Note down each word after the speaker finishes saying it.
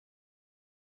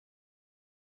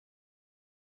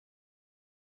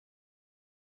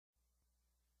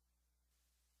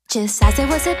Just as I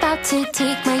was about to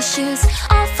take my shoes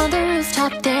off on the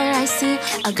rooftop, there I see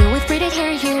a girl with braided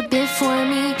hair here before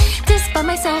me. Just by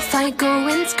myself I go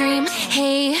and scream,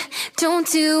 hey, don't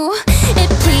do it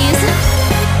please.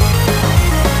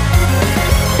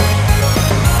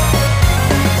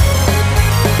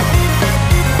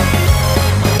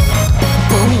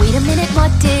 Wait a minute,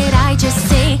 what did I just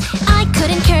say? I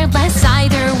couldn't care less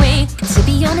either way. To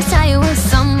be honest, I was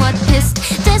somewhat pissed.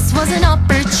 This was an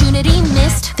opportunity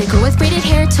missed. The girl with braided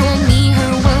hair told me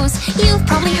her woes. You've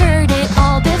probably heard it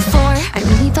all before. I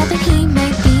really thought that he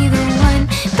might be the one,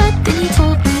 but then he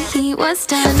told me he was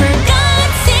done. For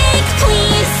God's sake,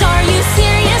 please, are you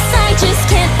serious? I just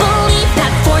can't believe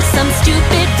that for some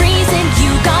stupid reason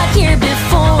you got here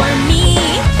before me.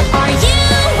 Are you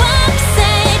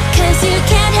upset 'cause you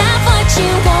can't have what you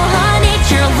wanted?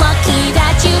 You're lucky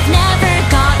that you've never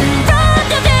gotten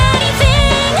robbed of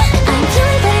anything. I'm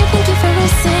feeling better, thank you for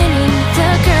listening. The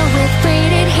girl with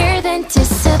braided hair then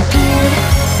disappeared.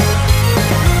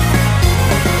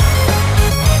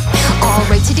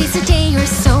 Alright, today's the day or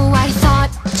so I thought.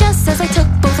 Just as I took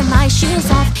both of my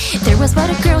shoes off, there was but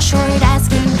a girl short as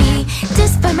can be.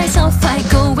 Just by myself I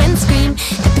go and scream.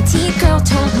 The petite girl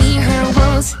told me her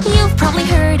woes. You've probably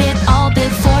heard it all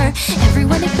before.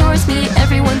 Everyone ignores me,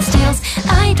 everyone steals.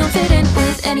 I don't fit in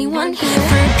with anyone here.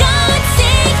 For God's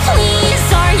sake, please,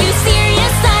 are you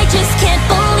serious? I just can't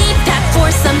believe that for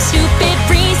some stupid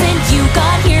reason you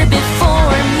got here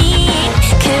before me.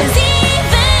 'Cause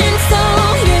even so,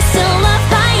 you're still loved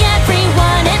by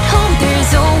everyone at home.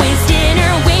 There's always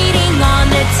dinner waiting on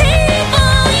the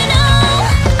table, you know.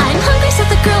 I'm hungry, said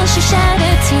the girl she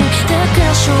shouted to. The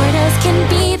girl short as can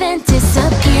be then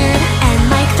disappeared. And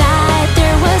like that,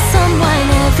 there was someone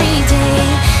every day.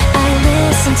 I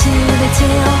listened to the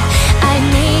tale, I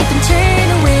made them turn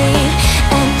away.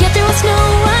 And yet there was no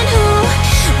one who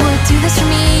would do this for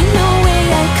me. No way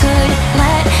I could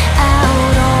let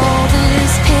out all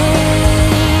this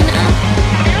pain.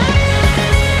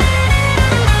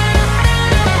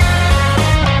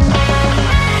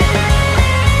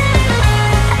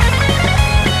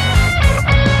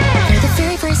 For the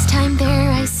very first time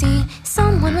there I see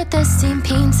someone with the same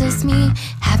pains as me.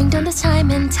 Having done this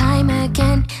time and time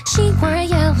again. She wore a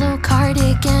yellow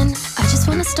cardigan. I just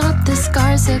wanna stop the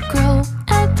scars that grow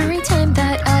every time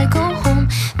that I go home.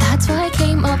 That's why I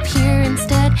came up here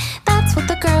instead. That's what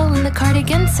the girl in the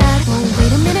cardigan said. Well,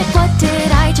 wait a minute, what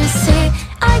did I just say?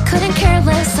 I couldn't care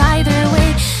less either way.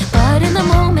 But in the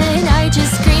moment I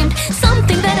just screamed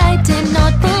something that I did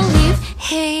not believe.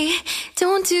 Hey,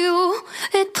 don't do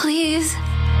it please.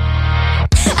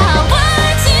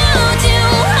 What to do?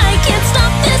 I can't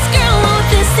stop this girl, oh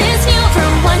this is new. For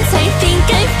once I think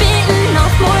I've bitten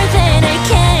off more than I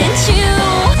can chew.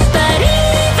 But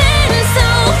even so,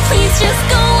 please just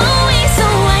go away so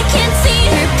I can see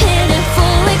her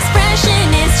pitiful expression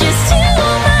is just too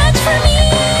much for me.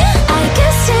 I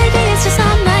guess today is just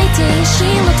not my day. She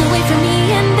looked away from me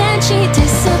and then she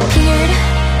disappeared.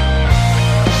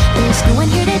 There's no one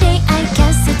here today, I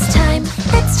guess it's time.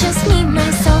 It's just me,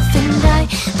 myself and I.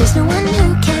 There's no one who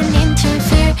can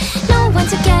interfere, no one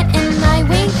to get in my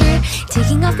way here.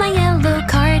 Taking off my yellow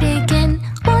cardigan,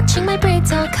 watching my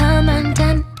braids all come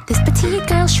undone. This petite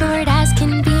girl, short as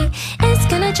can be, is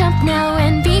gonna jump now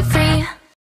and be free.